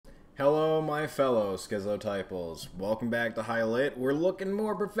my fellow schizotypals. Welcome back to High Lit. We're looking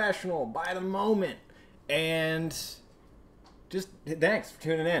more professional by the moment. And just thanks for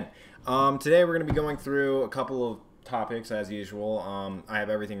tuning in. Today we're going to be going through a couple of topics as usual. I have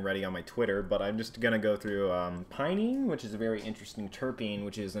everything ready on my Twitter, but I'm just going to go through pinene, which is a very interesting terpene,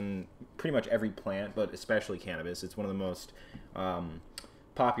 which is in pretty much every plant, but especially cannabis. It's one of the most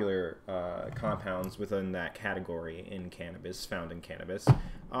popular compounds within that category in cannabis, found in cannabis.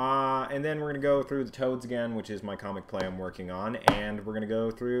 And then we're going to go through the Toads again, which is my comic play I'm working on, and we're going to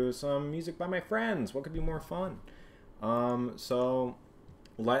go through some music by my friends. What could be more fun? So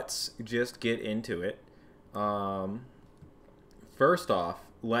let's just get into it. First off,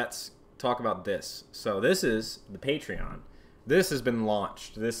 let's talk about this. So this is the Patreon. This has been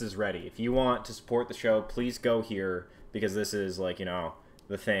launched. This is ready. If you want to support the show, please go here, because this is like, you know,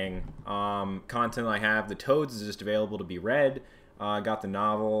 the thing. Content I have, the Toads is just available to be read. Got the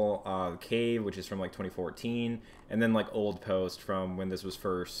novel, The Cave, which is from like 2014, and then like old post from when this was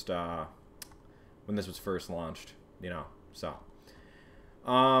first launched, you know. So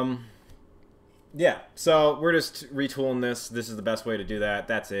yeah, so we're just retooling this. This is the best way to do that.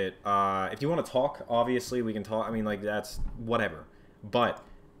 That's it. If you want to talk, obviously we can talk. I mean, like, that's whatever. But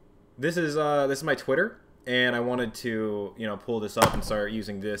this is my Twitter, and I wanted to, you know, pull this up and start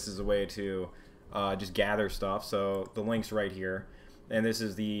using this as a way to just gather stuff. So the link's right here, and this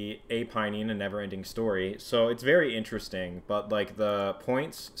is the pinene, a never-ending story. So it's very interesting, but like the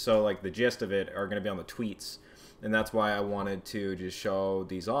points, so like the gist of it are going to be on the tweets, and that's why I wanted to just show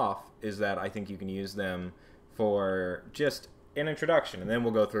these off, is that I think you can use them for just an introduction, and then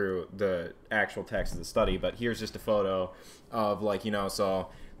we'll go through the actual text of the study. But here's just a photo of, like, you know, so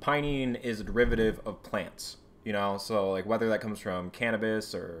pinene is a derivative of plants, you know, so like whether that comes from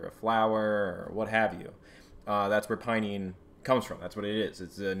cannabis or a flower or what have you, that's where pinene comes from. That's what it is.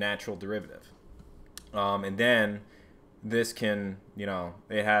 It's a natural derivative. And then this can, you know,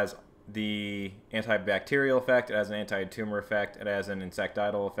 it has the antibacterial effect, it has an anti-tumor effect, it has an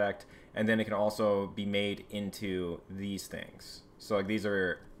insecticidal effect, and then it can also be made into these things. So like these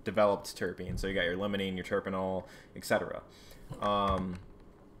are developed terpenes. So you got your limonene, your terpenol, etc.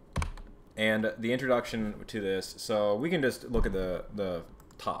 And the introduction to this, so we can just look at the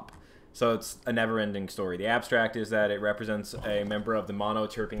top. So it's a never-ending story. The abstract is that it represents a member of the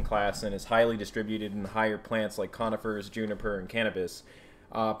monoterpene class and is highly distributed in higher plants like conifers, juniper, and cannabis.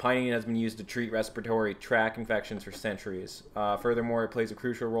 Pinene has been used to treat respiratory tract infections for centuries. Furthermore, it plays a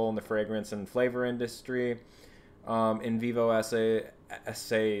crucial role in the fragrance and flavor industry. In vivo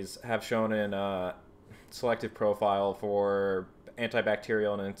assays have shown a selective profile for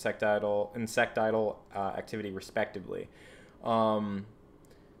antibacterial and insecticidal activity, respectively.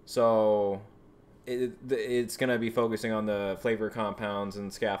 So it's going to be focusing on the flavor compounds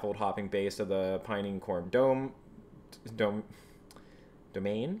and scaffold hopping base of the pinene core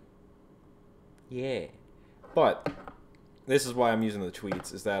domain. Yeah. But this is why I'm using the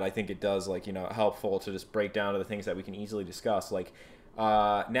tweets, is that I think it does, like, you know, helpful to just break down to the things that we can easily discuss. Like,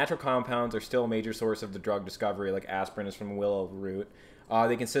 natural compounds are still a major source of the drug discovery, like aspirin is from willow root.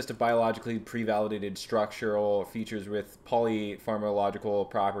 They consist of biologically pre-validated structural features with polypharmacological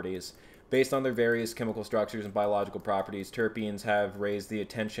properties. Based on their various chemical structures and biological properties, terpenes have raised the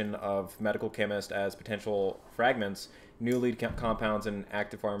attention of medical chemists as potential fragments, new lead compounds, and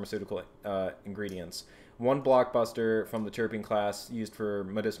active pharmaceutical ingredients. One blockbuster from the terpene class used for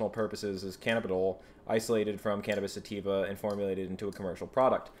medicinal purposes is cannabidiol, isolated from cannabis sativa and formulated into a commercial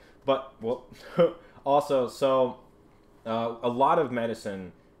product. But, well, also, so a lot of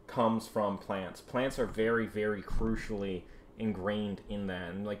medicine comes from plants. Plants are very, very crucially ingrained in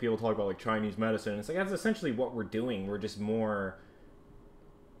that. And like people talk about like Chinese medicine, it's like that's essentially what we're doing. We're just more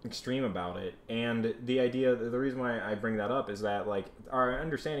extreme about it. And the idea, the reason why I bring that up is that like our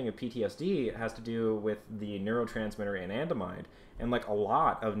understanding of PTSD has to do with the neurotransmitter anandamide, and like a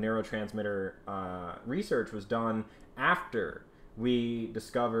lot of neurotransmitter research was done after we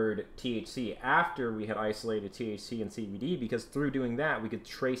discovered THC, after we had isolated THC and CBD, because through doing that we could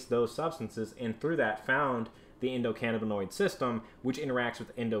trace those substances, and through that found the endocannabinoid system, which interacts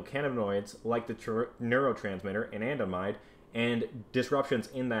with endocannabinoids like the neurotransmitter anandamide, and disruptions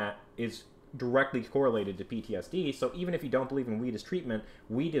in that is directly correlated to PTSD. So even if you don't believe in weed as treatment,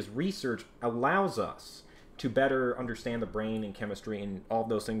 weed as research allows us to better understand the brain and chemistry and all of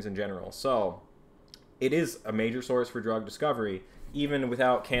those things in general. So it is a major source for drug discovery. Even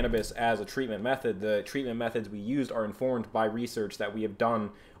without cannabis as a treatment method, the treatment methods we used are informed by research that we have done,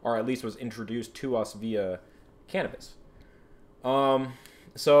 or at least was introduced to us via cannabis.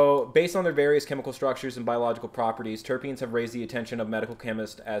 So, based on their various chemical structures and biological properties, terpenes have raised the attention of medical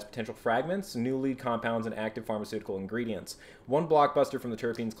chemists as potential fragments, new lead compounds, and active pharmaceutical ingredients. One blockbuster from the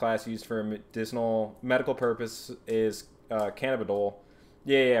terpenes class used for medical purpose is cannabidiol.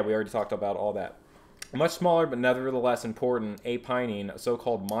 Yeah, we already talked about all that. Much smaller but nevertheless important, apinene, a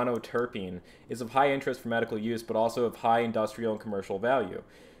so-called monoterpene, is of high interest for medical use but also of high industrial and commercial value.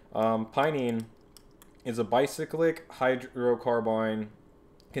 Pinene is a bicyclic hydrocarbon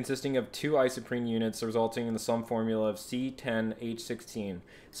consisting of two isoprene units resulting in the sum formula of C10H16.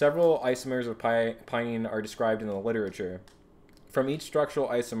 Several isomers of pinene are described in the literature. From each structural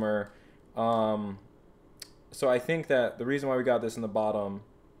isomer, so I think that the reason why we got this in the bottom,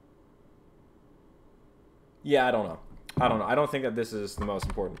 yeah, I don't know. I don't think that this is the most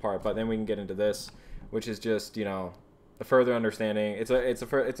important part, but then we can get into this, which is just, you know, a further understanding. It's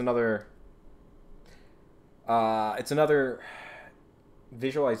another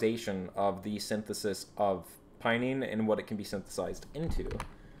visualization of the synthesis of pinene and what it can be synthesized into.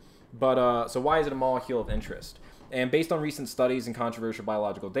 But so why is it a molecule of interest? And based on recent studies and controversial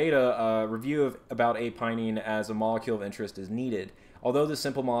biological data, a review about apinene as a molecule of interest is needed. Although this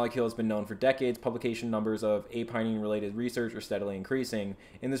simple molecule has been known for decades, publication numbers of apinene-related research are steadily increasing.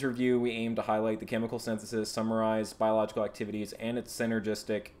 In this review, we aim to highlight the chemical synthesis, summarize biological activities, and its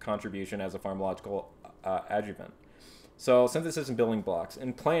synergistic contribution as a pharmacological adjuvant. So, synthesis and building blocks.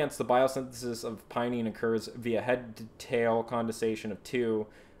 In plants, the biosynthesis of pinene occurs via head-to-tail condensation of two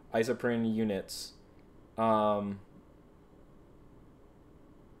isoprene units. So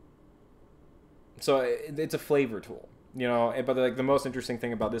it's a flavor tool, you know. But like the most interesting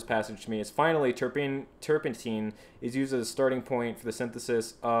thing about this passage to me is finally terpentine is used as a starting point for the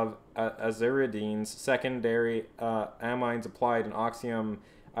synthesis of aziridines, secondary amines applied in oxium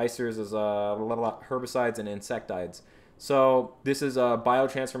esters as herbicides and insecticides. So this is a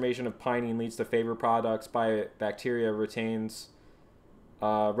biotransformation of pinene leads to favored products by bacteria, retains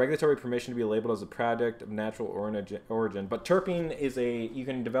regulatory permission to be labeled as a product of natural origin. But terpene is you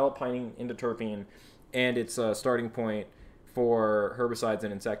can develop pinene into terpene, and it's a starting point for herbicides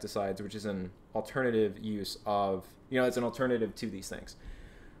and insecticides, which is an alternative use of, you know, it's an alternative to these things.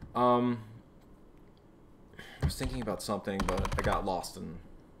 I was thinking about something, but I got lost in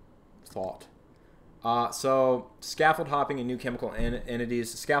thought. So scaffold hopping and new chemical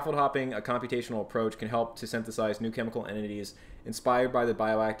entities. Scaffold hopping, a computational approach, can help to synthesize new chemical entities inspired by the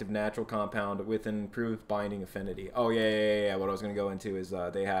bioactive natural compound with improved binding affinity. Oh, yeah. What I was going to go into is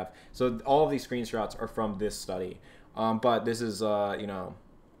they have... So all of these screenshots are from this study. But this is, you know,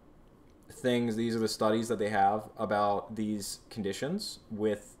 these are the studies that they have about these conditions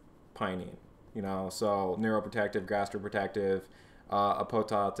with pinene. You know, so neuroprotective, gastroprotective,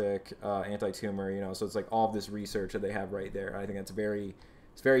 apoptotic, anti-tumor, you know, so it's like all of this research that they have right there. I think it's very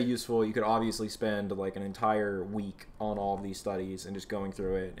useful. You could obviously spend like an entire week on all of these studies and just going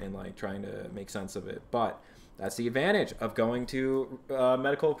through it and like trying to make sense of it. But that's the advantage of going to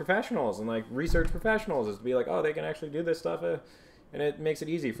medical professionals and like research professionals, is to be like, oh, they can actually do this stuff, and it makes it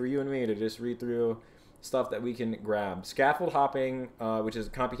easy for you and me to just read through stuff that we can grab. Scaffold hopping, which is a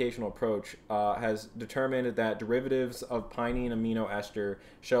computational approach, has determined that derivatives of pinene amino ester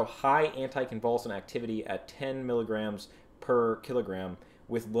show high anticonvulsant activity at 10 milligrams per kilogram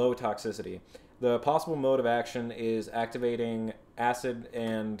with low toxicity. The possible mode of action is activating acid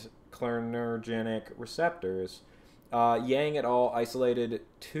and cholinergic receptors. Yang et al. Isolated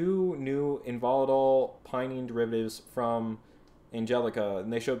two new involatile pinene derivatives from Angelica,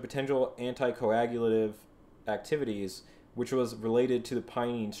 and they showed potential anticoagulative activities, which was related to the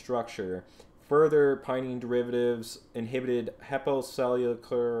pinene structure. Further, pinene derivatives inhibited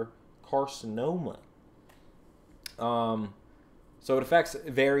hepatocellular carcinoma. So it affects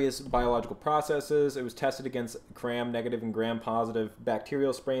various biological processes. It was tested against gram-negative and gram-positive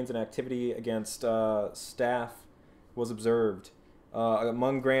bacterial strains, and activity against staph was observed.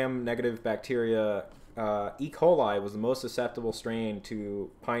 Among gram-negative bacteria, E. coli was the most susceptible strain to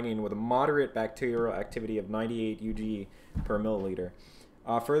pinene, with a moderate bacterial activity of 98 UG per milliliter.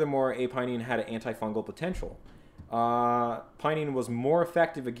 Furthermore, apinene had an antifungal potential. Pinene was more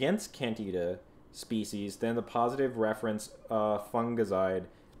effective against Candida species than the positive reference fungicide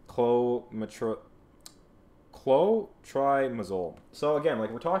clotrimazole. So again,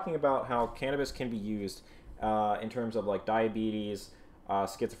 like we're talking about how cannabis can be used in terms of like diabetes,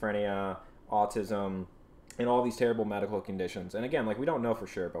 schizophrenia, autism, and all these terrible medical conditions. And again, like we don't know for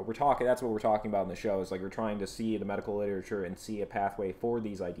sure, but that's what we're talking about in the show, is like we're trying to see the medical literature and see a pathway for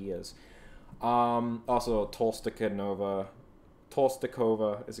these ideas. Also Tolstikova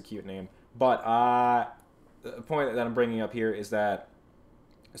is a cute name. But the point that I'm bringing up here is that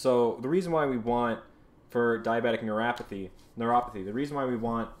So the reason why we want for diabetic neuropathy, the reason why we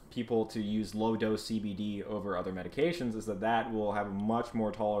want people to use low dose CBD over other medications is that that will have a much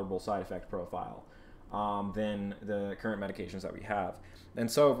more tolerable side effect profile than the current medications that we have.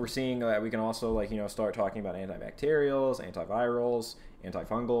 And so if we're seeing that we can also start talking about antibacterials, antivirals,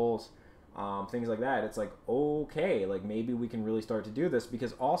 antifungals, things like that. It's like, okay, like maybe we can really start to do this,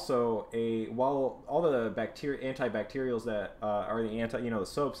 because also while all the antibacterials that are the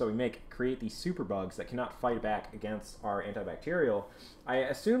soaps that we make create these superbugs that cannot fight back against our antibacterial, I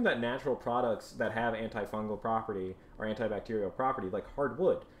assume that natural products that have antifungal property or antibacterial property, like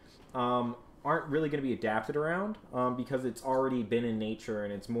hardwood, aren't really going to be adapted around because it's already been in nature,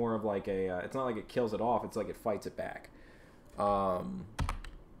 and it's more of like it's not like it kills it off, it's like it fights it back.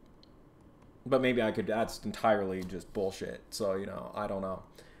 But maybe that's entirely just bullshit. So, I don't know.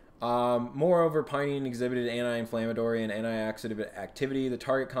 Moreover, pinene exhibited anti-inflammatory and antioxidant activity. The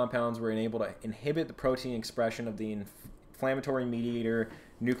target compounds were enabled to inhibit the protein expression of the inflammatory mediator,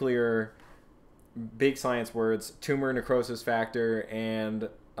 nuclear, big science words, tumor necrosis factor, and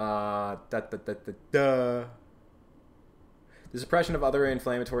the suppression of other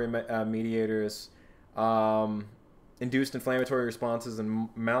inflammatory mediators. Induced inflammatory responses in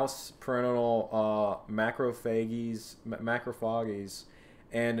mouse parental macrophages,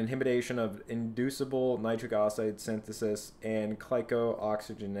 and inhibition of inducible nitric oxide synthesis and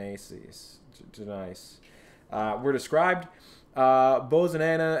glycooxygenase were described.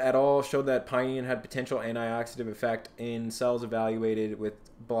 Bozanana et al. Showed that pinene had potential antioxidant effect in cells evaluated with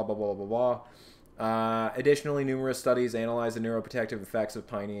blah, blah, blah, blah, blah. Additionally, numerous studies analyzed the neuroprotective effects of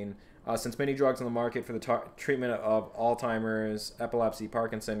pinene. Since many drugs on the market for the treatment of Alzheimer's, epilepsy,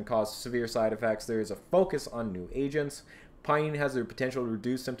 Parkinson cause severe side effects, there is a focus on new agents. Pinene has the potential to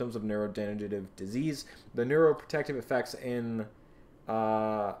reduce symptoms of neurodegenerative disease. The neuroprotective effects in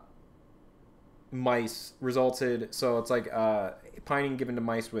mice resulted, so it's like pinene given to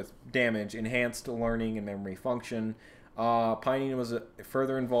mice with damage enhanced learning and memory function. Pinene was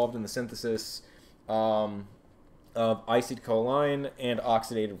further involved in the synthesis of acetylcholine and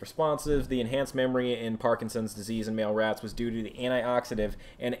oxidative responses. The enhanced memory in Parkinson's disease in male rats was due to the antioxidant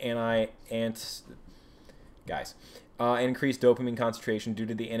and increased dopamine concentration due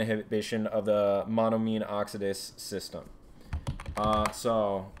to the inhibition of the monoamine oxidase system.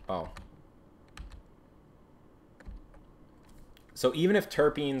 So even if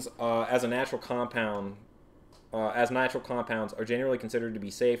terpenes as natural compounds are generally considered to be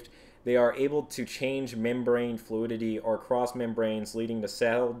safe, they are able to change membrane fluidity or cross membranes, leading to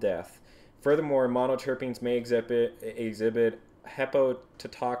cell death. Furthermore, monoterpenes may exhibit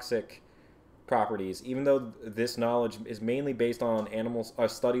hepatotoxic properties. Even though this knowledge is mainly based on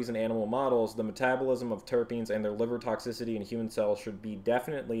studies in animal models, the metabolism of terpenes and their liver toxicity in human cells should be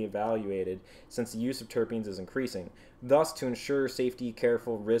definitely evaluated, since the use of terpenes is increasing. Thus, to ensure safety,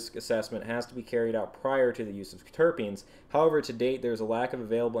 careful risk assessment has to be carried out prior to the use of terpenes. However, to date, there is a lack of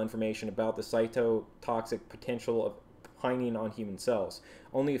available information about the cytotoxic potential of pinene on human cells.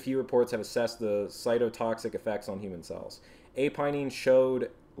 Only a few reports have assessed the cytotoxic effects on human cells. Pinene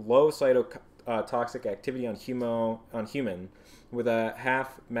showed low cytotoxic activity on human with a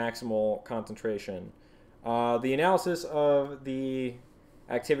half maximal concentration. The analysis of the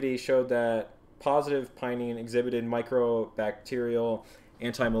activity showed that positive pinene exhibited microbacterial,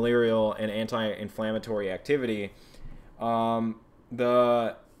 anti-malarial, and anti-inflammatory activity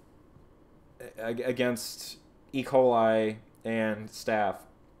against E. coli and staph.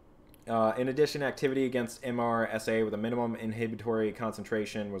 In addition, activity against MRSA with a minimum inhibitory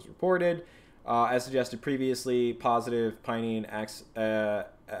concentration was reported. As suggested previously, positive pinene acts via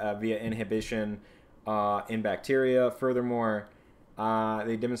inhibition in bacteria. Furthermore,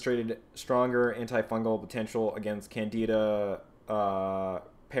 they demonstrated stronger antifungal potential against Candida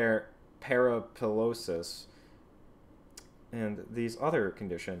parapillosis and these other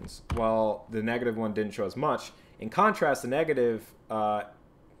conditions, while the negative one didn't show as much. In contrast, the negative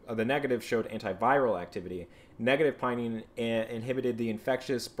showed antiviral activity. Negative pinene inhibited the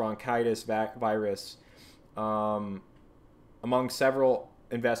infectious bronchitis virus among several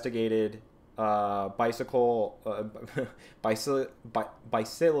investigated bacillic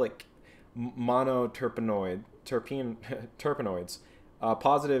terpenoids.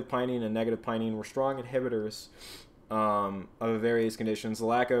 Positive pinene and negative pinene were strong inhibitors of various conditions. The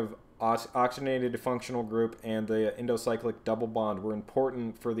lack of oxygenated functional group and the endocyclic double bond were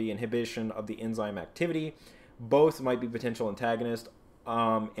important for the inhibition of the enzyme activity. Both might be potential antagonists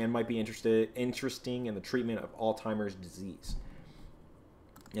and might be interesting in the treatment of Alzheimer's disease.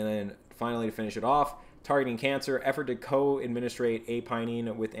 And then finally, to finish it off, Targeting cancer, effort to co-administrate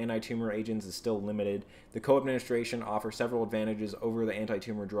pinene with anti-tumor agents is still limited. The co-administration offers several advantages over the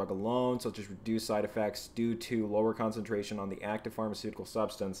anti-tumor drug alone, such as reduced side effects due to lower concentration on the active pharmaceutical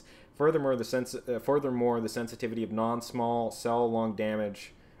substance. Furthermore, the sensitivity of non-small cell lung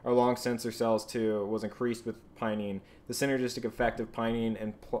damage or lung sensor cells was increased with pinene. The synergistic effect of pinene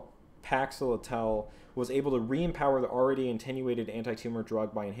and Paxilotl was able to re-empower the already attenuated anti-tumor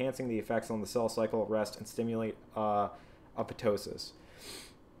drug by enhancing the effects on the cell cycle at rest and stimulate apoptosis.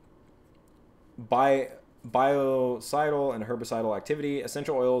 Biocidal and herbicidal activity.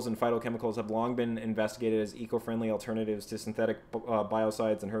 Essential oils and phytochemicals have long been investigated as eco-friendly alternatives to synthetic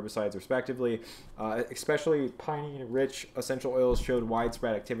biocides and herbicides, respectively. Especially pinene-rich essential oils showed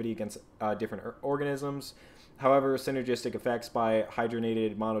widespread activity against different organisms. However, synergistic effects by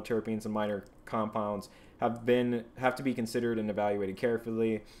hydrogenated monoterpenes and minor compounds have to be considered and evaluated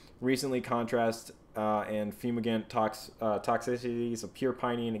carefully. Recently, contrast and fumigant toxicities of pure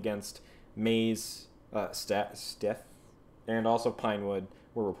pinene against maize, stiff, and also pine wood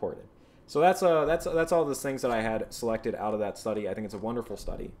were reported. So that's all the things that I had selected out of that study. I think it's a wonderful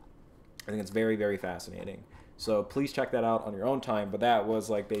study. I think it's very, very fascinating. So please check that out on your own time. But that was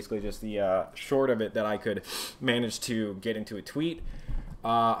like basically just the short of it that I could manage to get into a tweet.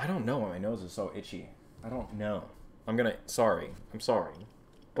 I don't know why my nose is so itchy. I don't know. I'm sorry.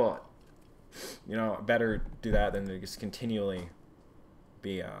 But, you know, better do that than to just continually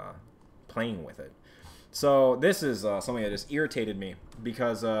be playing with it. So this is something that just irritated me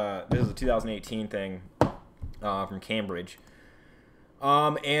because this is a 2018 thing from Cambridge.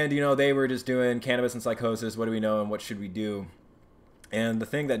 And, you know, they were just doing cannabis and psychosis. What do we know and what should we do? And the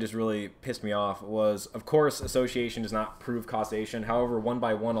thing that just really pissed me off was, of course, association does not prove causation. However, one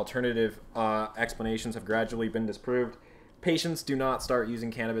by one, alternative explanations have gradually been disproved. Patients do not start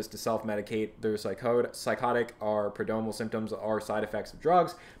using cannabis to self-medicate their psychotic or prodromal symptoms or side effects of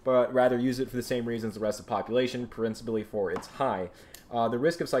drugs, but rather use it for the same reasons the rest of the population, principally for its high. The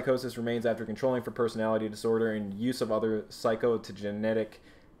risk of psychosis remains after controlling for personality disorder and use of other psychotogenetic.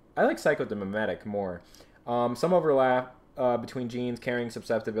 I like psychotomimetic more. Some overlap between genes carrying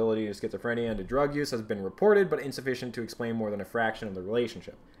susceptibility to schizophrenia and to drug use has been reported, but insufficient to explain more than a fraction of the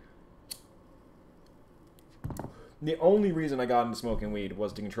relationship. The only reason I got into smoking weed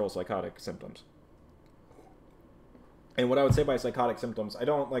was to control psychotic symptoms. And what I would say by psychotic symptoms,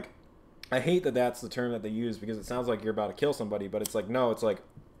 I hate that that's the term that they use because it sounds like you're about to kill somebody, but it's like, no, it's like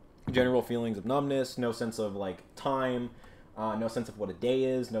general feelings of numbness, no sense of like time, no sense of what a day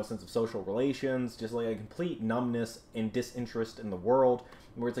is, no sense of social relations, just like a complete numbness and disinterest in the world,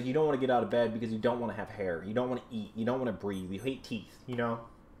 where it's like you don't want to get out of bed because you don't want to have hair, you don't want to eat, you don't want to breathe, you hate teeth, you know?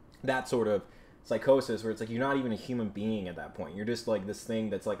 That sort of psychosis where it's like you're not even a human being at that point. You're just like this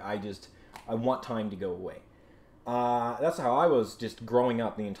thing that's like, I want time to go away. That's how I was just growing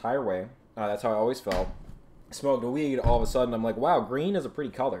up the entire way. That's how I always felt. Smoked weed, all of a sudden I'm like, wow, green is a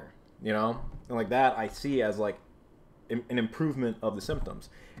pretty color, you know? And like that I see as like an improvement of the symptoms.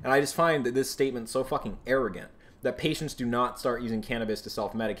 And I just find that this statement so fucking arrogant that patients do not start using cannabis to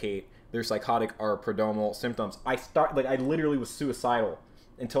self-medicate their psychotic or prodromal symptoms. I literally was suicidal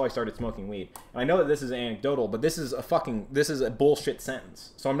until I started smoking weed. And I know that this is anecdotal, but this is a bullshit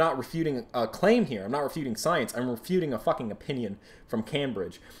sentence. So I'm not refuting a claim here. I'm not refuting science. I'm refuting a fucking opinion from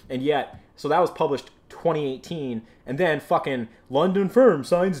Cambridge. And yet, so that was published 2018, and then fucking London firm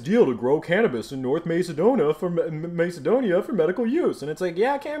signs deal to grow cannabis in North Macedonia for medical use. And it's like,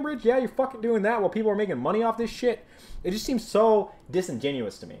 yeah, Cambridge, yeah, you're fucking doing that while people are making money off this shit. It just seems so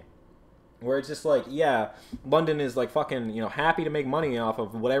disingenuous to me. Where it's just like, yeah, London is like fucking, you know, happy to make money off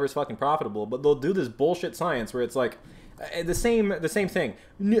of whatever's fucking profitable, but they'll do this bullshit science where it's like the same thing.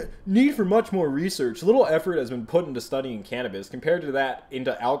 Need for much more research. Little effort has been put into studying cannabis compared to that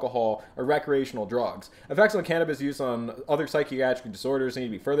into alcohol or recreational drugs. Effects on cannabis use on other psychiatric disorders need to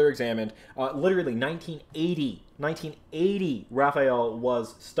be further examined. Literally 1980, Raphael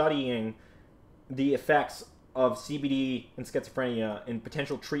was studying the effects of CBD and schizophrenia and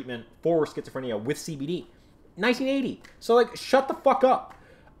potential treatment for schizophrenia with CBD. 1980. So, like, shut the fuck up.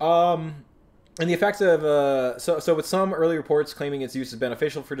 And the effects of, so with some early reports claiming its use is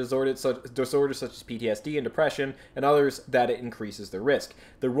beneficial for disorders such as PTSD and depression, and others that it increases the risk.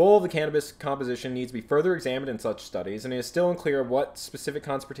 The role of the cannabis composition needs to be further examined in such studies, and it is still unclear what specific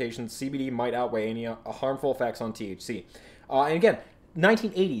concentrations CBD might outweigh any harmful effects on THC. And again,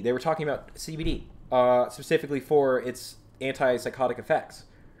 1980, they were talking about CBD. Specifically for its antipsychotic effects.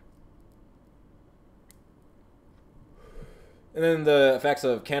 And then the effects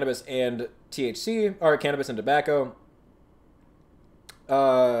of cannabis and THC, or cannabis and tobacco.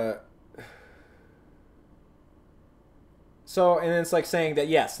 So, and it's like saying that,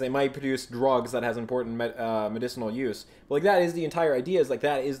 yes, they might produce drugs that has important medicinal use. But, like, that is the entire idea, is, like,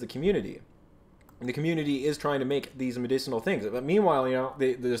 that is the community. And the community is trying to make these medicinal things. But meanwhile, you know,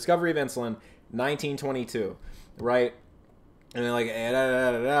 the discovery of insulin, 1922, right? And then, like,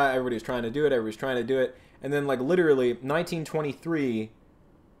 everybody's trying to do it, everybody's trying to do it. And then, like, literally, 1923,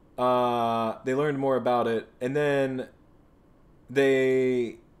 they learned more about it. And then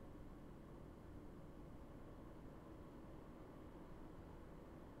they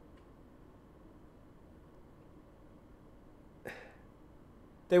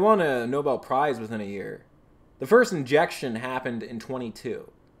won a Nobel Prize within a year. The first injection happened in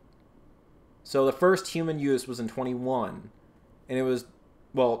 22. So the first human use was in 21. And it was,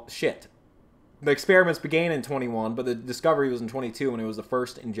 well, shit. The experiments began in 21, but the discovery was in 22 when it was the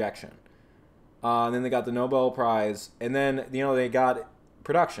first injection. And then they got the Nobel Prize. And then, you know, they got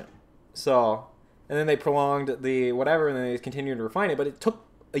production. So, and then they prolonged the whatever, and then they continued to refine it. But it took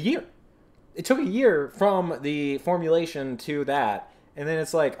a year. It took a year from the formulation to that. And then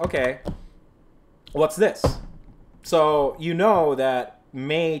it's like, okay, what's this? So you know that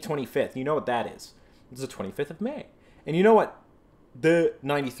May 25th, you know what that is. It's the 25th of May. And you know what the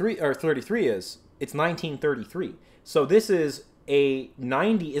 93 or 33 is? It's 1933. So this is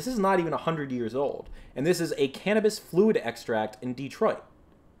this is not even 100 years old. And this is a cannabis fluid extract in Detroit.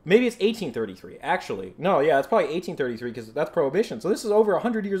 Maybe it's 1833, actually. No, yeah, it's probably 1833 because that's Prohibition. So this is over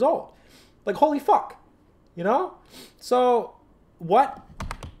 100 years old. Like, holy fuck. You know? So what?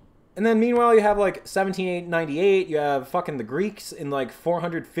 And then meanwhile, you have like 1798, you have fucking the Greeks in like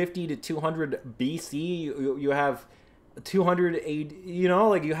 450 to 200 BC. You have 200 AD, you know,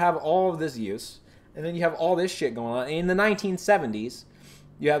 like you have all of this use. And then you have all this shit going on. In the 1970s,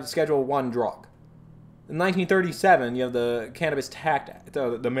 you have Schedule 1 drug. In 1937, you have the Cannabis Tax Act,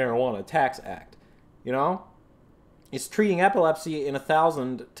 the Marijuana Tax Act. You know? It's treating epilepsy in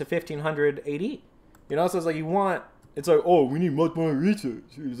 1000 to 1500 AD. You know, so it's like you want... It's like, oh, we need much more research.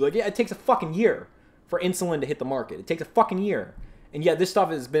 It's like, yeah, it takes a fucking year for insulin to hit the market. It takes a fucking year. And yet this stuff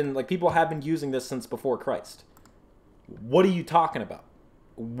has been, like, people have been using this since before Christ. What are you talking about?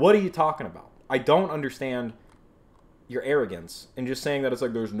 What are you talking about? I don't understand your arrogance and just saying that it's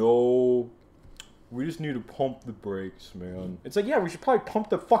like, there's no... We just need to pump the brakes, man. It's like, yeah, we should probably pump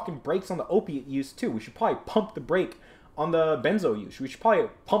the fucking brakes on the opiate use, too. We should probably pump the brake on the benzo use. We should probably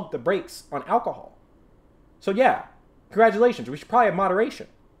pump the brakes on alcohol. So, yeah. Congratulations. We should probably have moderation.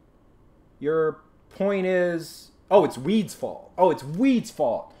 Your point is... Oh, it's weed's fault. Oh, it's weed's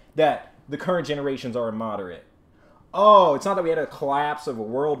fault that the current generations are immoderate. Oh, it's not that we had a collapse of a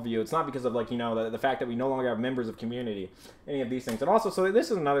worldview. It's not because of, like, you know, the fact that we no longer have members of community. Any of these things. And also, so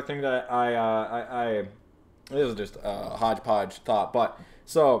this is another thing that this is just a hodgepodge thought. But,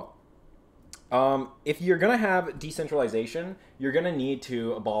 so... if you're going to have decentralization, you're going to need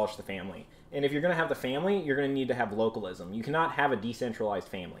to abolish the family. And if you're going to have the family, you're going to need to have localism. You cannot have a decentralized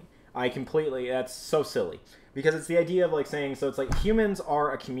family. That's so silly. Because it's the idea of, like, saying, so it's like humans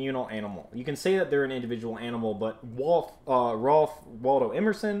are a communal animal. You can say that they're an individual animal, but Ralph Waldo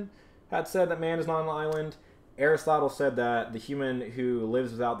Emerson had said that man is not an island. Aristotle said that the human who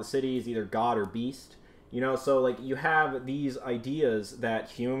lives without the city is either god or beast. You know, so, like, you have these ideas that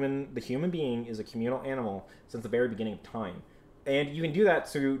the human being is a communal animal since the very beginning of time. And you can do that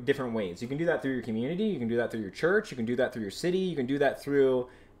through different ways. You can do that through your community. You can do that through your church. You can do that through your city. You can do that through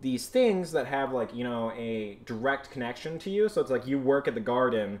these things that have, like, you know, a direct connection to you. So it's like you work at the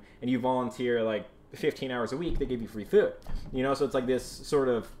garden and you volunteer, like, 15 hours a week. They give you free food. You know, so it's like this sort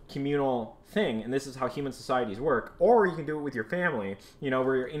of communal thing. And this is how human societies work. Or you can do it with your family, you know,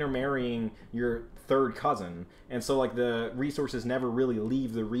 where you're intermarrying your third cousin. And so, like, the resources never really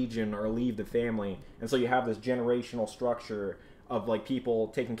leave the region or leave the family. And so you have this generational structure of, like, people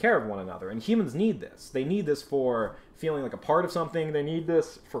taking care of one another. And humans need this. They need this for feeling like a part of something. They need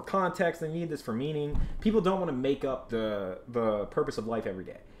this for context. They need this for meaning. People don't want to make up the purpose of life every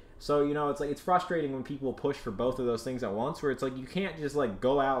day. So, you know, it's like, it's frustrating when people push for both of those things at once, where it's like, you can't just, like,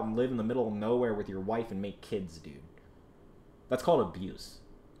 go out and live in the middle of nowhere with your wife and make kids, dude. That's called abuse.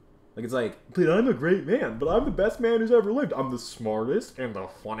 Like, it's like, but I'm a great man, but I'm the best man who's ever lived. I'm the smartest and the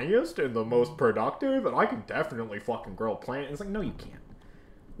funniest and the most productive, and I can definitely fucking grow a plant. And it's like, no, you can't.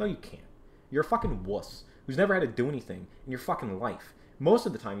 No, you can't. You're a fucking wuss who's never had to do anything in your fucking life. Most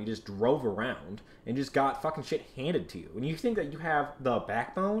of the time, you just drove around and just got fucking shit handed to you. And you think that you have the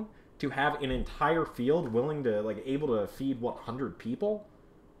backbone to have an entire field willing to, like, able to feed, 100 people?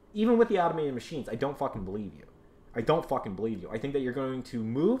 Even with the automated machines, I don't fucking believe you. I don't fucking believe you. I think that you're going to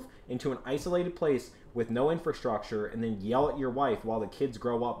move into an isolated place with no infrastructure and then yell at your wife while the kids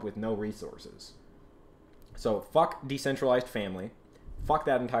grow up with no resources. So fuck decentralized family. Fuck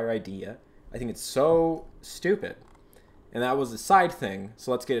that entire idea. I think it's so stupid. And that was a side thing,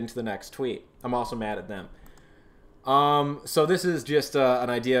 so let's get into the next tweet. I'm also mad at them. So this is just an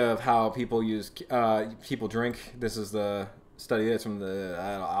idea of how people people drink. This is the study that's from the,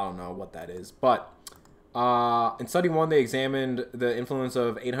 I don't know what that is. But in study 1, they examined the influence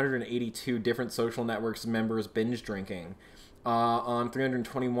of 882 different social networks members binge drinking on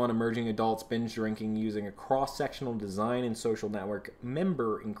 321 emerging adults binge drinking using a cross-sectional design and social network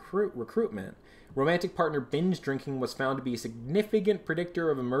member recruitment. Romantic partner binge drinking was found to be a significant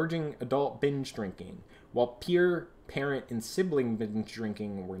predictor of emerging adult binge drinking, while peer, parent, and sibling binge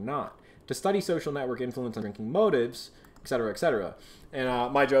drinking were not. To study social network influence on drinking motives, etc., etc.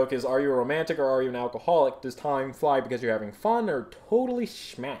 And my joke is, are you a romantic or are you an alcoholic? Does time fly because you're having fun or totally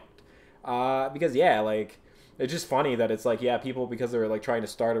schmacked? Because, yeah, like, it's just funny that it's like, yeah, people, because they're, like, trying to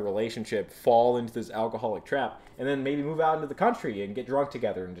start a relationship, fall into this alcoholic trap, and then maybe move out into the country and get drunk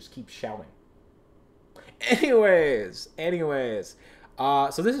together and just keep shouting. Anyways,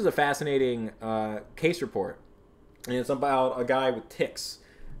 so this is a fascinating case report, and it's about a guy with tics.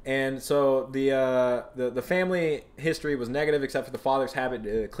 And so the family history was negative, except for the father's habit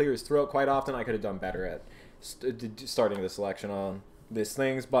to clear his throat quite often. I could have done better at starting the selection on these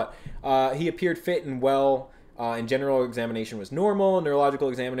things, but he appeared fit and well. And general examination was normal. Neurological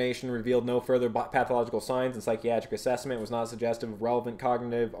examination revealed no further pathological signs, and psychiatric assessment was not suggestive of relevant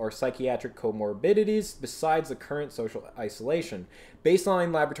cognitive or psychiatric comorbidities besides the current social isolation.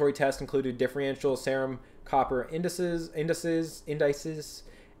 Baseline laboratory tests included differential serum copper indices, and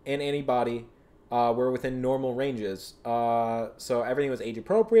antibody were within normal ranges. So everything was age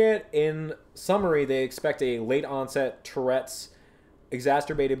appropriate. In summary, they expect a late onset Tourette's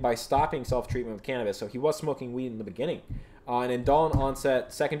exacerbated by stopping self-treatment with cannabis. So he was smoking weed in the beginning. An indolent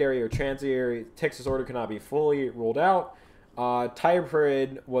onset secondary or transitory tics disorder cannot be fully ruled out.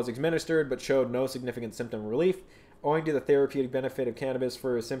 Tioperid was administered but showed no significant symptom relief. Owing to the therapeutic benefit of cannabis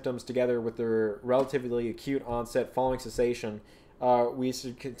for symptoms together with the relatively acute onset following cessation, we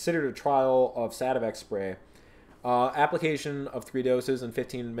considered a trial of Sativex spray. Application of 3 doses in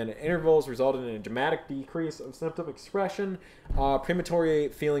 15-minute intervals resulted in a dramatic decrease of symptom expression.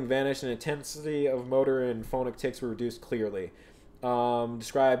 Premonitory feeling vanished and intensity of motor and phonic tics were reduced clearly.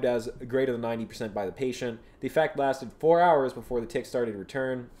 Described as greater than 90% by the patient. The effect lasted 4 hours before the tics started to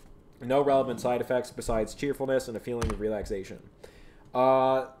return. No relevant side effects besides cheerfulness and a feeling of relaxation.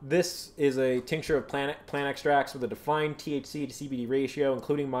 This is a tincture of plant extracts with a defined THC to CBD ratio,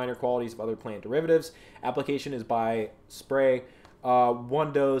 including minor qualities of other plant derivatives. Application is by spray.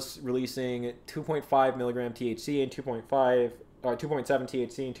 1 dose releasing 2.5 milligram THC and 2.7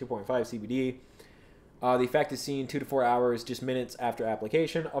 THC and 2.5 CBD. The effect is seen 2 to 4 hours, just minutes after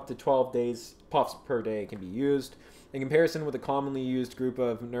application. Up to 12 days puffs per day can be used. In comparison with a commonly used group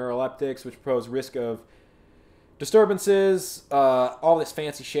of neuroleptics, which pose risk of disturbances, all this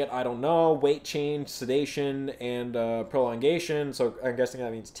fancy shit, I don't know, weight change, sedation, and prolongation, so I'm guessing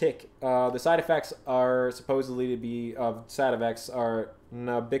that means tic. The side effects are supposedly to be, of Sativex, are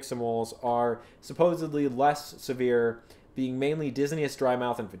nabiximols, are supposedly less severe, being mainly dizziness, dry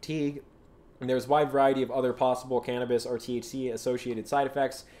mouth, and fatigue. And there's a wide variety of other possible cannabis or THC-associated side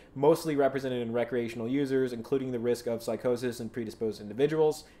effects, mostly represented in recreational users, including the risk of psychosis in predisposed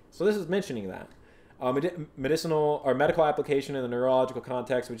individuals. So this is mentioning that. Medicinal or medical application in the neurological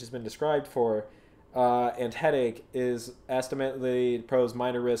context, which has been described for and headache, is estimatedly pose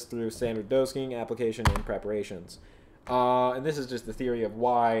minor risk through standard dosing, application, and preparations. And this is just the theory of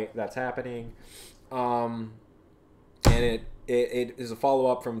why that's happening. And it is a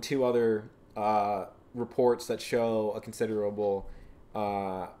follow-up from 2 other reports that show a considerable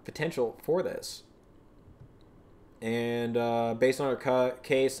potential for this. And based on our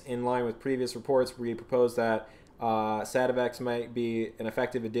case, in line with previous reports, we propose that Sativex might be an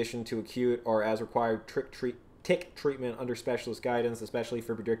effective addition to acute or as required tic treatment under specialist guidance, especially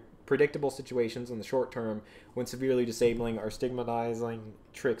for predictable situations in the short term when severely disabling or stigmatizing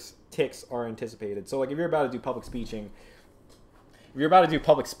tics are anticipated. So, like, if you're about to do public speaking,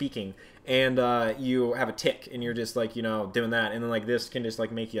 and you have a tic and you're just, like, doing that, and then, like, this can just,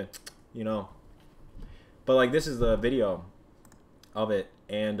 like, make you, But, like, this is the video of it,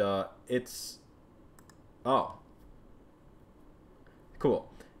 and it's... Oh.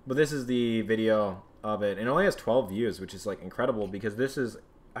 Cool. But this is the video of it, and it only has 12 views, which is, like, incredible, because this is...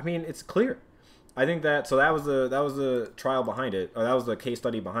 I mean, it's clear. I think that... So that was the trial behind it, or that was the case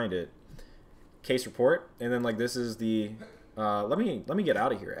study behind it. Case report, and then, like, this is the... let me get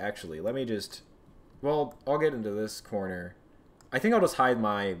out of here, actually. Let me just... Well, I'll get into this corner. I think I'll just hide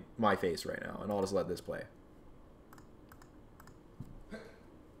my face right now, and I'll just let this play.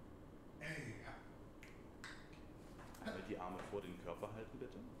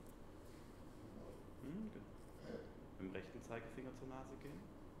 Zeigefinger zur Nase gehen.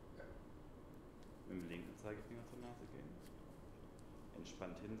 Mit dem linken Zeigefinger zur Nase gehen.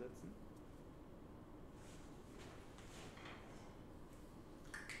 Entspannt hinsetzen.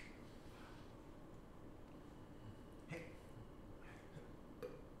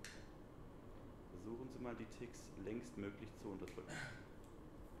 Versuchen Sie mal die Tics längstmöglich zu unterdrücken.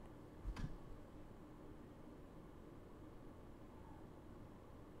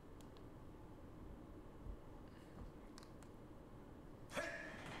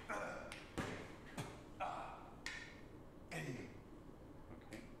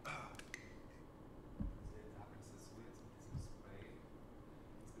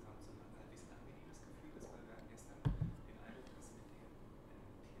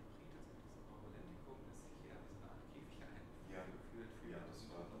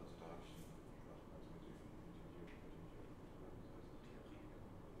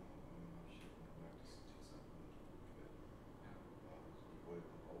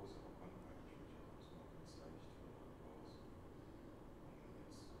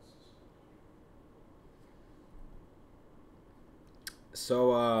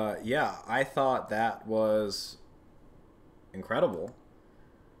 So, yeah, I thought that was incredible.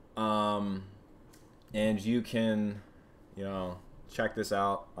 And you can, you know, check this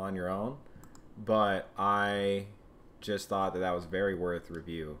out on your own. But I just thought that that was very worth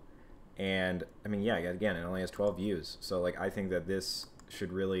review. And, I mean, yeah, again, it only has 12 views. So, like, I think that this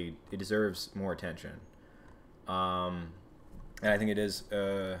should really, it deserves more attention. And I think it is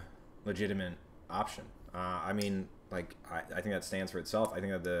a legitimate option. I mean, like, I think that stands for itself. I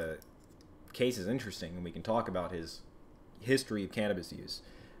think that the case is interesting, and we can talk about his history of cannabis use.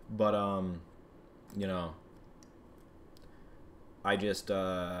 But, you know, I just, we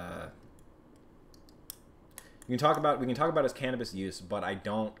can talk about his cannabis use, but I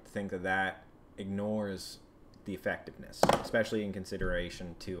don't think that that ignores the effectiveness, especially in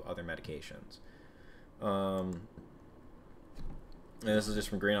consideration to other medications. And this is just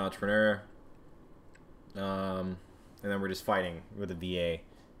from Green Entrepreneur. And then we're just fighting with the VA.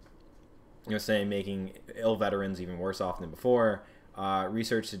 You know, saying making ill veterans even worse off than before.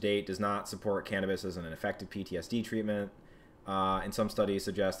 Research to date does not support cannabis as an effective PTSD treatment. And some studies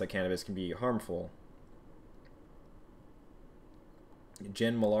suggest that cannabis can be harmful.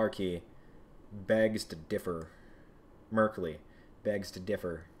 Jen Malarkey begs to differ. Merkley begs to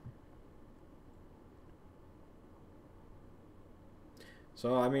differ.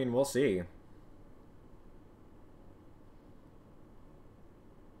 So, I mean, we'll see.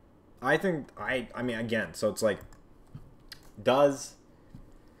 I think, I mean, again, so it's like, it's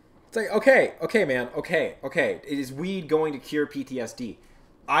like, okay, man, okay. Is weed going to cure PTSD?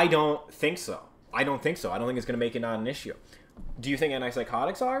 I don't think so. I don't think it's going to make it not an issue. Do you think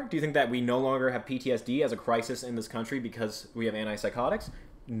antipsychotics are? Do you think that we no longer have PTSD as a crisis in this country because we have antipsychotics?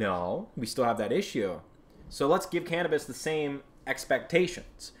 No, we still have that issue. So let's give cannabis the same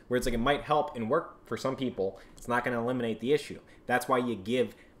expectations, where it's like it might help and work for some people. It's not going to eliminate the issue. That's why you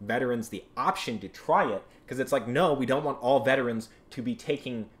give veterans the option to try it, because it's like, no, we don't want all veterans to be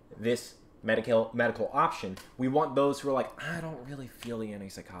taking this medical option. We want those who are like, I don't really feel the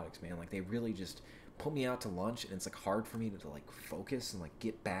antipsychotics, man. Like, they really just put me out to lunch, and it's like hard for me to like focus and like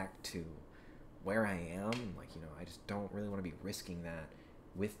get back to where I am. And, like, you know, I just don't really want to be risking that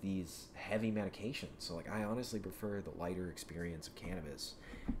with these heavy medications. So, like, I honestly prefer the lighter experience of cannabis,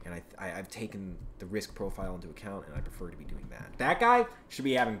 and I've taken the risk profile into account, and I prefer to be doing that. That guy should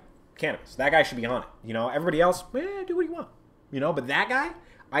be having cannabis. That guy should be on it. You know, everybody else, do what you want. You know, but that guy,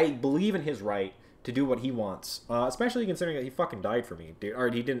 I believe in his right to do what he wants, especially considering that he fucking died for me. Or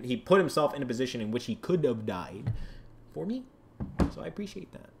he put himself in a position in which he could have died for me. So I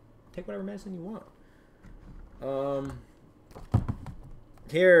appreciate that. Take whatever medicine you want.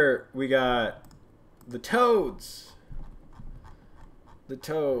 Here we got the Toads. The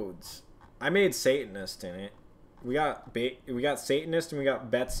Toads. I made Satanist in it. We got Satanist, and we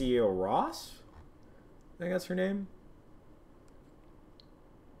got Betsy O'Ross. I think that's her name.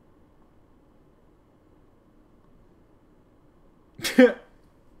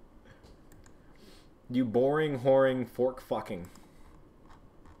 You boring, whoring, fork fucking.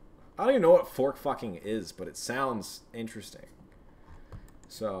 I don't even know what fork fucking is, but it sounds interesting.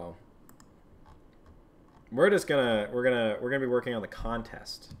 So we're gonna be working on the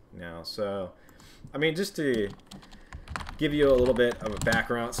contest now. So, I mean, just to give you a little bit of a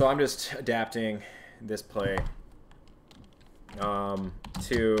background, so I'm just adapting this play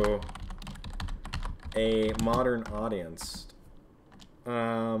to a modern audience.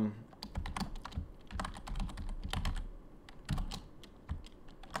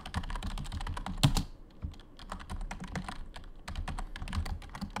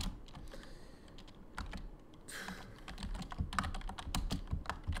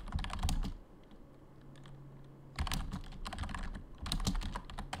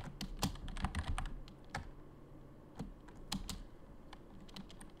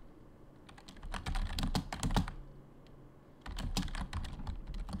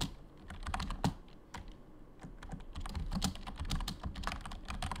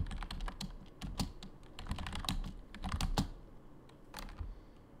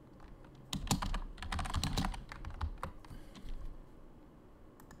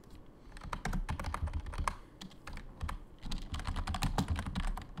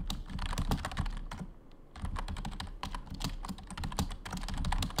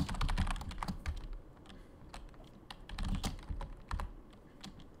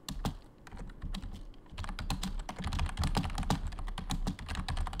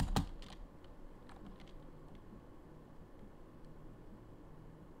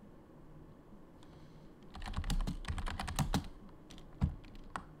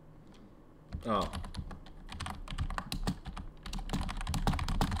 Oh.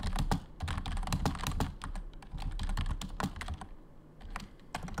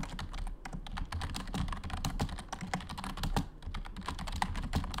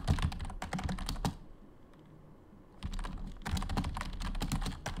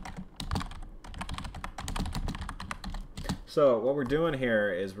 So what we're doing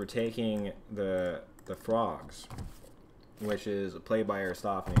here is we're taking the frogs, which is a play by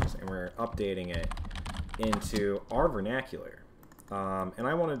Aristophanes, and we're updating it into our vernacular. And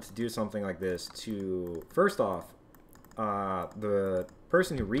I wanted to do something like this to, first off, the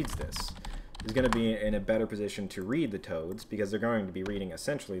person who reads this is going to be in a better position to read the Toads because they're going to be reading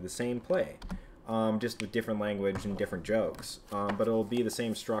essentially the same play, just with different language and different jokes. But it'll be the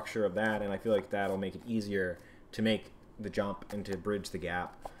same structure of that, and I feel like that'll make it easier to make the jump and to bridge the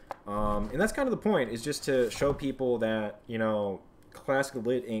gap. And that's kind of the point, is just to show people that, you know, classical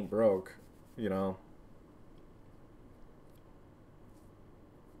lit ain't broke, you know.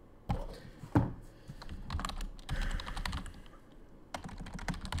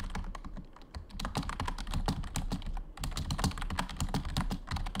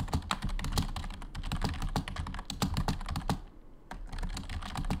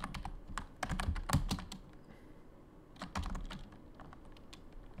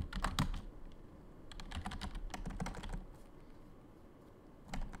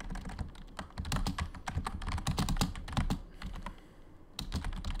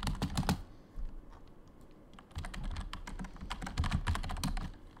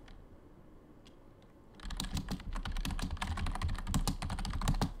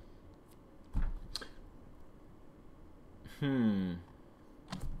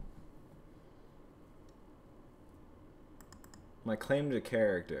 My claim to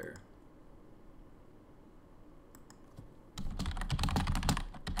character.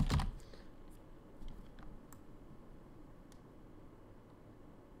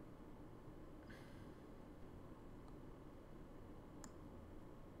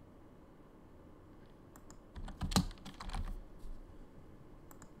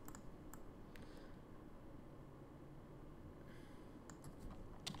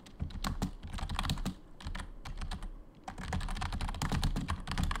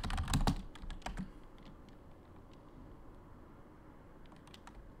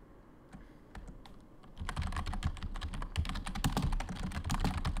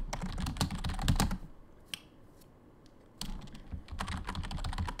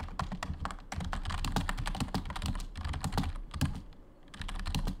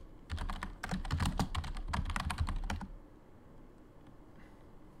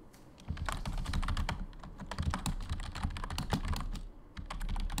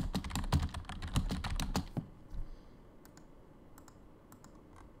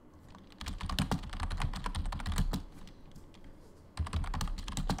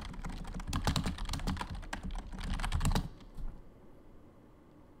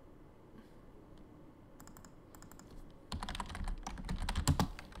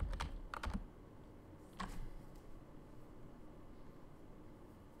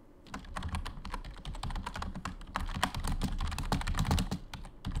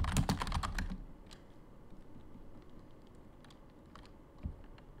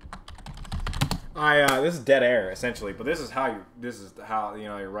 This is dead air essentially, but this is how you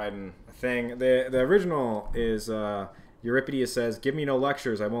know you're writing a thing. The original is Euripides says, "Give me no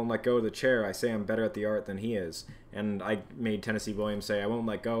lectures, I won't let go of the chair. I say I'm better at the art than he is." And I made Tennessee Williams say, "I won't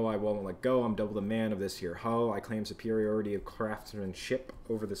let go, I won't let go. I'm double the man of this here hoe. I claim superiority of craftsmanship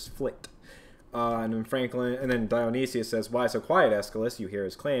over this flit." And then Dionysius says, "Why so quiet, Aeschylus?" You hear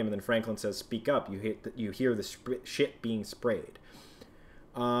his claim, and then Franklin says, "Speak up. You hear the shit being sprayed."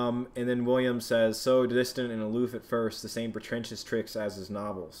 And then Williams says, "So distant and aloof at first, the same pretentious tricks as his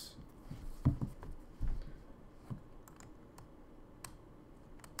novels."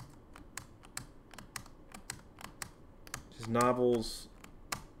 His novels,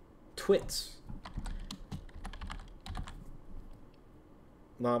 twits.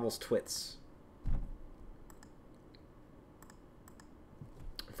 Novels, twits.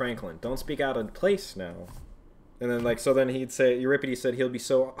 Franklin, don't speak out of place now. And then, like, so then he'd say, Euripides said he'll be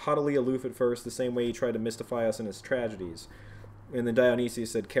so haughtily aloof at first, the same way he tried to mystify us in his tragedies. And then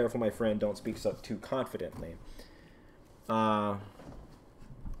Dionysius said, "Careful, my friend, don't speak so too confidently."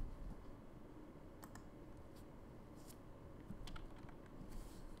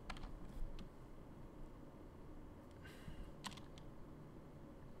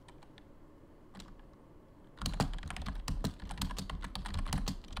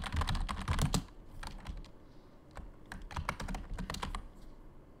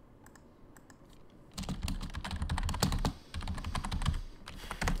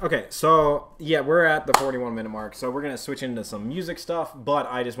 Okay, so yeah, we're at the 41-minute mark, so we're gonna switch into some music stuff. But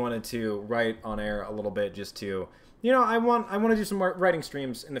I just wanted to write on air a little bit, just to, I want to do some more writing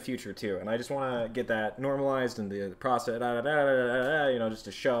streams in the future too, and I just want to get that normalized in the process, just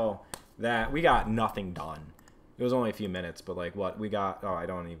to show that we got nothing done. It was only a few minutes, but like what we got, oh, I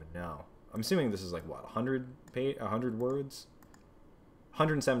don't even know. I'm assuming this is like what, 100 words,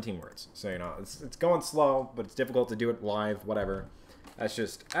 117 words. So it's going slow, but it's difficult to do it live. Whatever. That's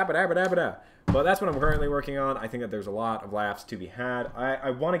just abba. But that's what I'm currently working on. I think that there's a lot of laughs to be had. I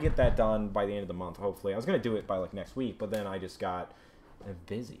want to get that done by the end of the month, hopefully. I was gonna do it by like next week, but then I just got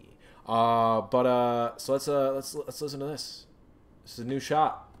busy. So let's listen to this. This is a new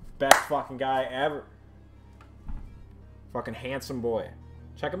shot. Best fucking guy ever. Fucking handsome boy.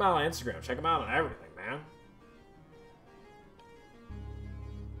 Check him out on Instagram. Check him out on everything, man.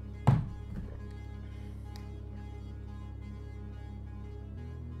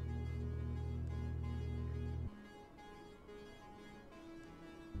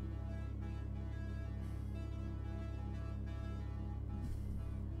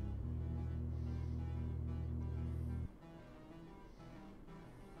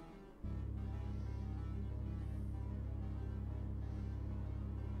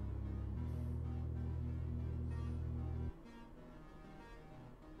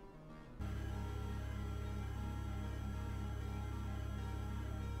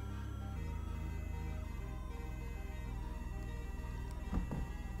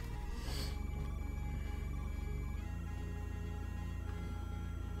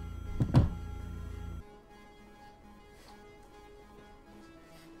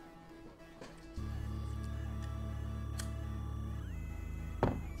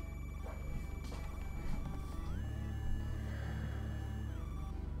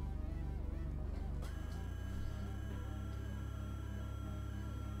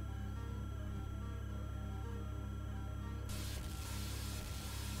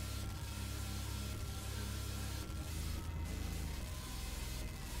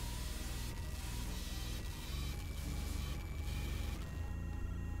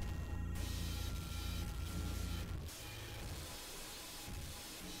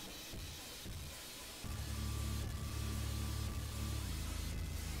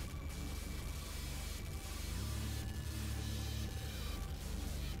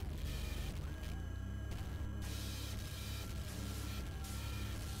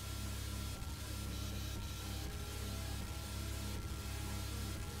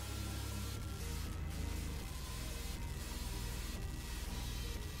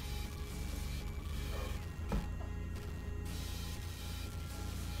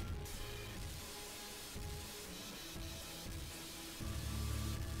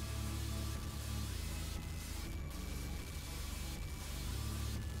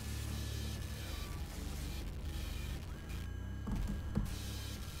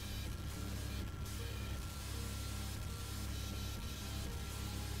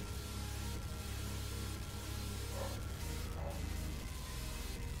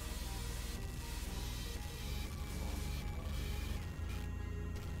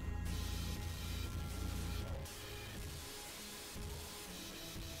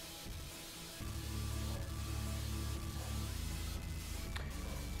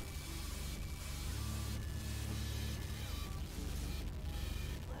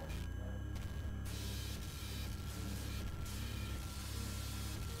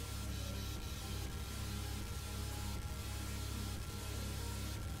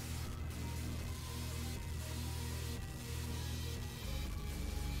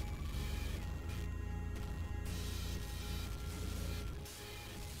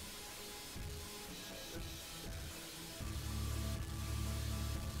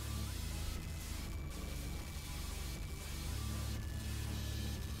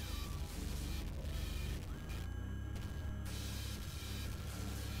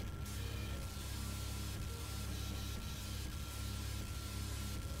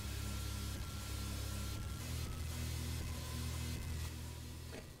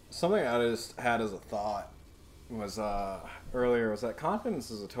 Something I just had as a thought was earlier was that confidence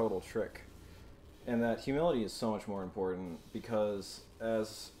is a total trick, and that humility is so much more important, because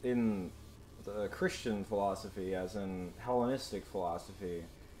as in the Christian philosophy, as in Hellenistic philosophy,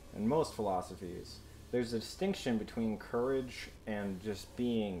 and most philosophies, there's a distinction between courage and just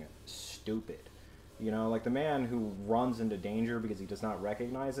being stupid. Like the man who runs into danger because he does not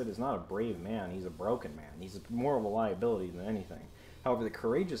recognize it is not a brave man. He's a broken man. He's more of a liability than anything. However, the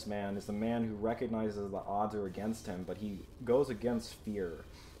courageous man is the man who recognizes the odds are against him, but he goes against fear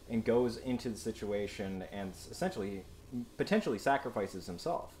and goes into the situation and essentially potentially sacrifices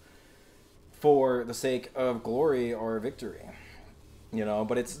himself for the sake of glory or victory. You know,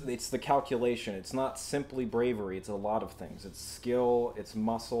 but it's the calculation. It's not simply bravery. It's a lot of things. It's skill, it's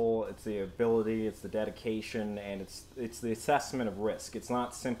muscle, it's the ability, it's the dedication, and it's the assessment of risk. It's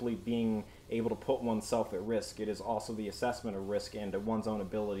not simply being able to put oneself at risk. It is also the assessment of risk and one's own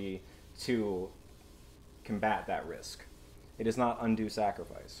ability to combat that risk. It is not undue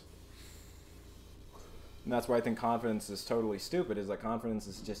sacrifice. And that's why I think confidence is totally stupid, is that confidence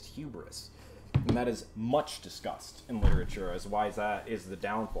is just hubris. And that is much discussed in literature as why that is the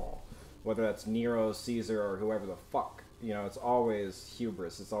downfall. Whether that's Nero, Caesar, or whoever the fuck. You know, it's always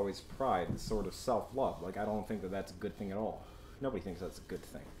hubris. It's always pride. It's sort of self-love. Like, I don't think that that's a good thing at all. Nobody thinks that's a good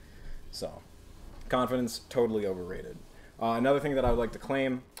thing. So, confidence, totally overrated. Another thing that I would like to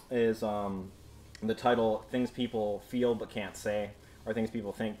claim is the title, Things People Feel But Can't Say, or Things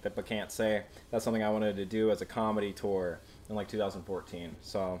People Think That But Can't Say. That's something I wanted to do as a comedy tour in, like, 2014.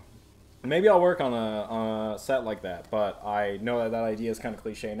 So... maybe I'll work on a set like that, but I know that that idea is kind of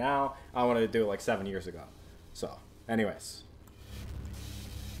cliche now. I wanted to do it like 7 years ago. So, anyways.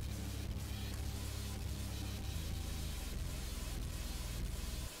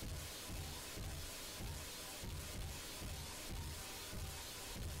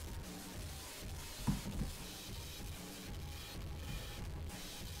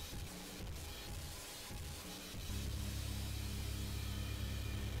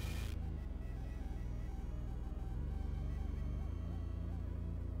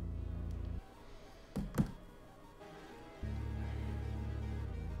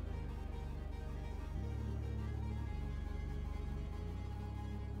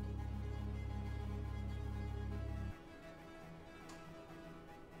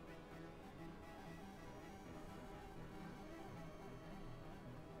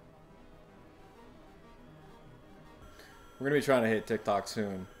 We're going to be trying to hit TikTok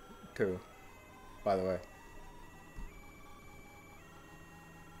soon, too, by the way.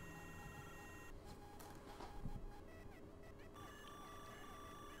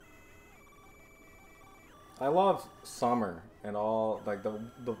 I love summer and all, like,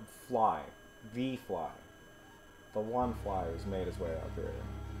 the fly. The fly. The one fly who's made his way up here.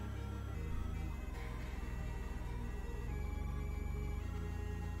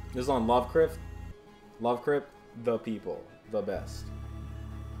 This is on Lovecraft. Lovecraft, the people, the best.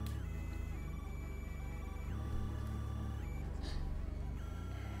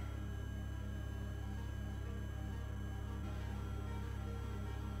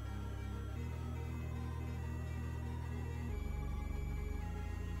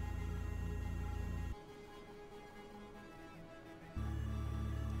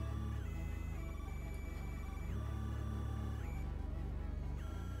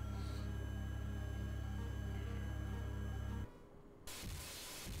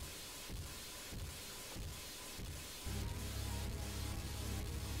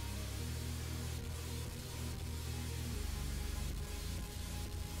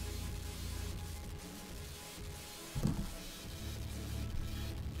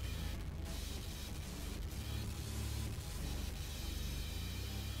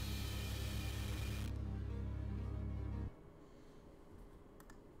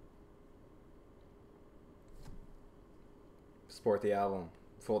 Support the album.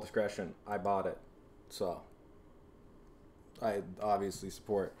 Full discretion. I bought it. So, I obviously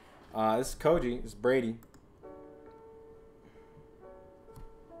support. This is Koji. This is Brady.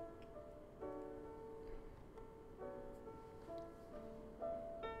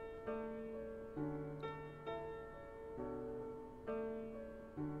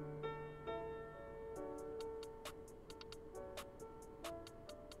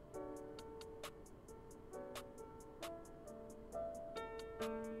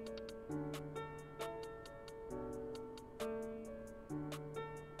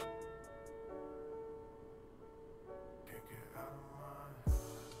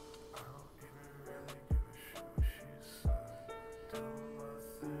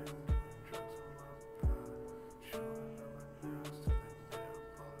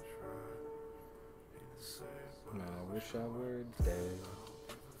 I wish I were dead.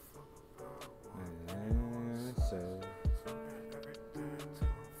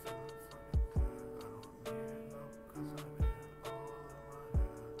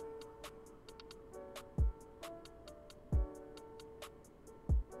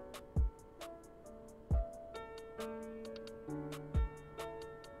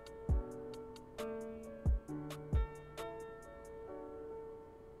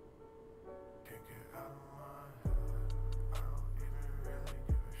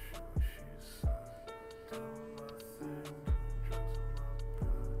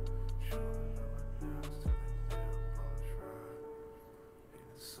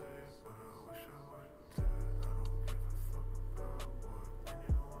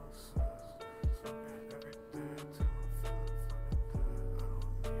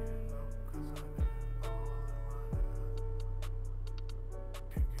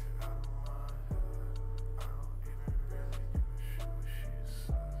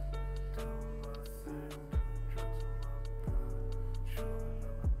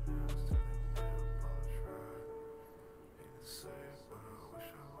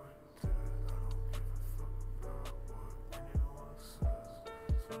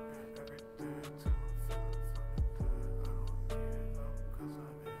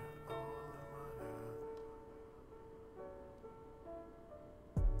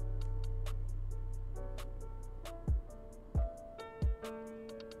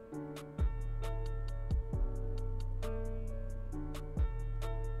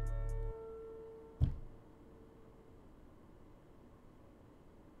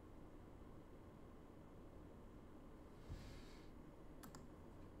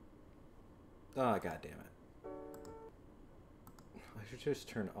 Oh, god damn it. I should just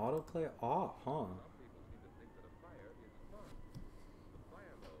turn autoplay off, huh?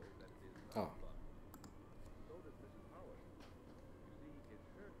 Oh.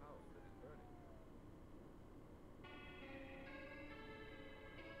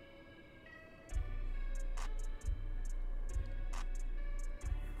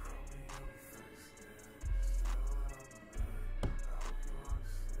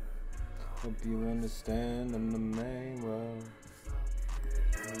 Hope you understand I'm the main road.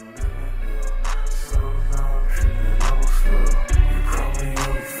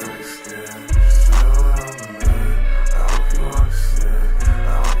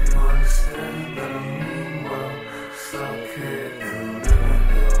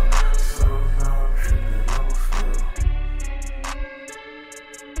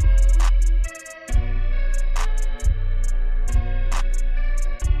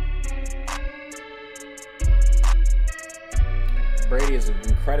 Brady is an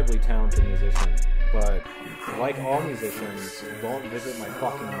incredibly talented musician, but like all musicians, don't visit my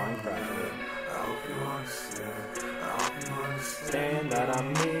fucking Minecraft world. Stand that I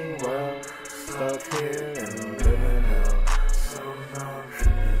mean well, stuck here and living hell.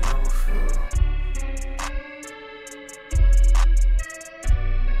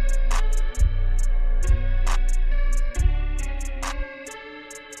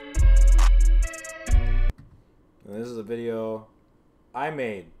 And this is a video I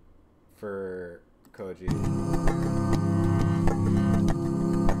made for Koji.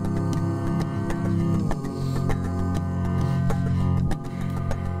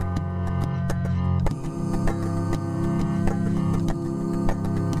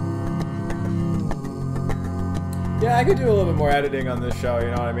 Yeah, I could do a little bit more editing on this show, you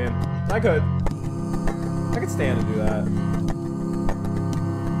know what I mean? I could stand to do that.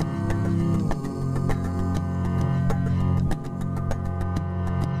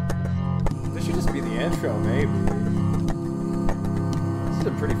 This should just be the intro, maybe. This is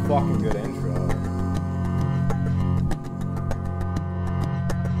a pretty fucking good intro.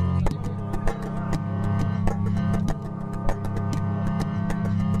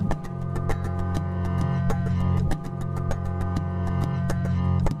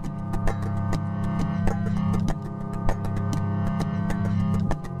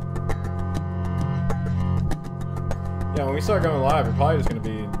 Yeah, when we start going live, we're probably just going to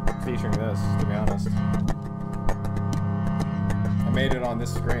be featuring this, to be honest. I made it on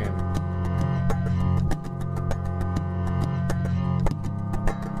this screen.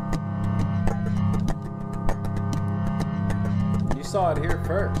 You saw it here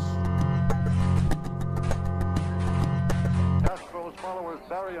first. Castro's followers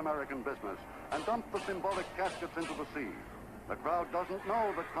bury American business and dump the symbolic caskets into the sea. The crowd doesn't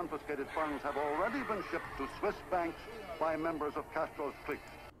know that confiscated funds have already been shipped to Swiss banks by members of Castro's clique.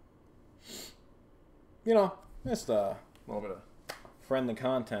 You know, just a little bit of friendly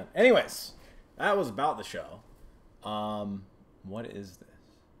content. Anyways, that was about the show. What is this?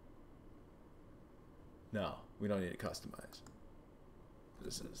 No, we don't need to customize.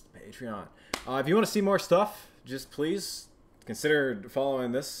 This is the Patreon. If you want to see more stuff, just please consider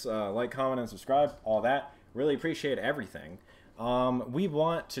following this. Like, comment, and subscribe. All that. Really appreciate everything. We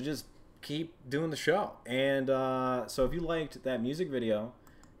want to just keep doing the show. And so if you liked that music video,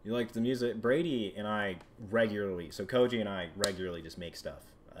 you liked the music, Brady and I regularly, so Koji and I regularly just make stuff.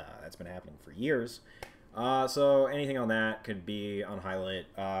 That's been happening for years. So anything on that could be on highlight.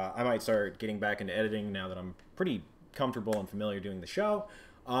 I might start getting back into editing now that I'm pretty comfortable and familiar doing the show.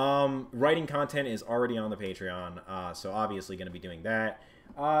 Writing content is already on the Patreon, so obviously going to be doing that.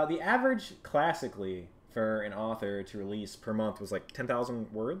 The average classically for an author to release per month was like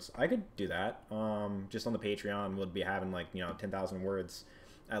 10,000 words. I could do that. Just on the Patreon, we'll be having like, 10,000 words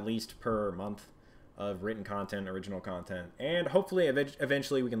at least per month of written content, original content, and hopefully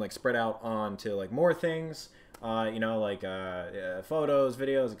eventually we can like spread out onto like more things, like photos,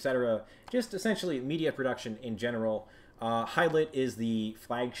 videos, etc. Just essentially media production in general. Highlit is the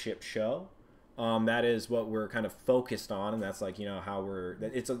flagship show. That is what we're kind of focused on, and that's like, how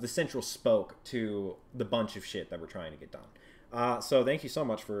it's the central spoke to the bunch of shit that we're trying to get done. So thank you so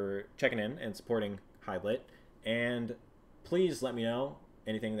much for checking in and supporting Highlit, and please let me know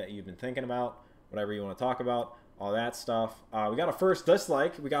anything that you've been thinking about, whatever you want to talk about, all that stuff. We got our first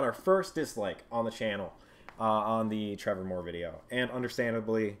dislike. We got our first dislike on the channel on the Trevor Moore video, and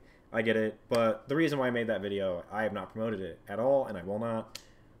understandably, I get it, but the reason why I made that video, I have not promoted it at all, and I will not.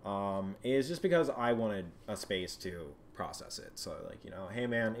 Is just because I wanted a space to process it. So like, hey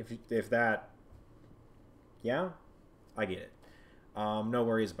man, if that, yeah, I get it. No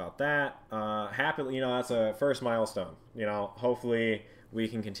worries about that. Happily, that's a first milestone. Hopefully we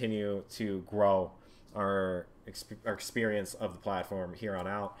can continue to grow our experience of the platform here on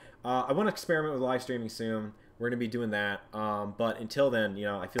out. I want to experiment with live streaming soon. We're going to be doing that. But until then,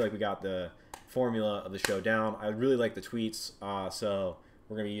 I feel like we got the formula of the show down. I really like the tweets, so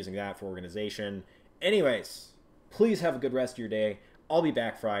we're going to be using that for organization. Anyways, please have a good rest of your day. I'll be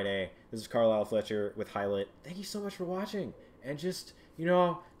back Friday. This is Carlisle Fletcher with Highlight. Thank you so much for watching. And just,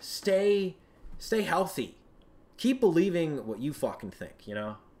 stay healthy. Keep believing what you fucking think,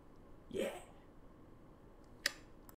 Yeah.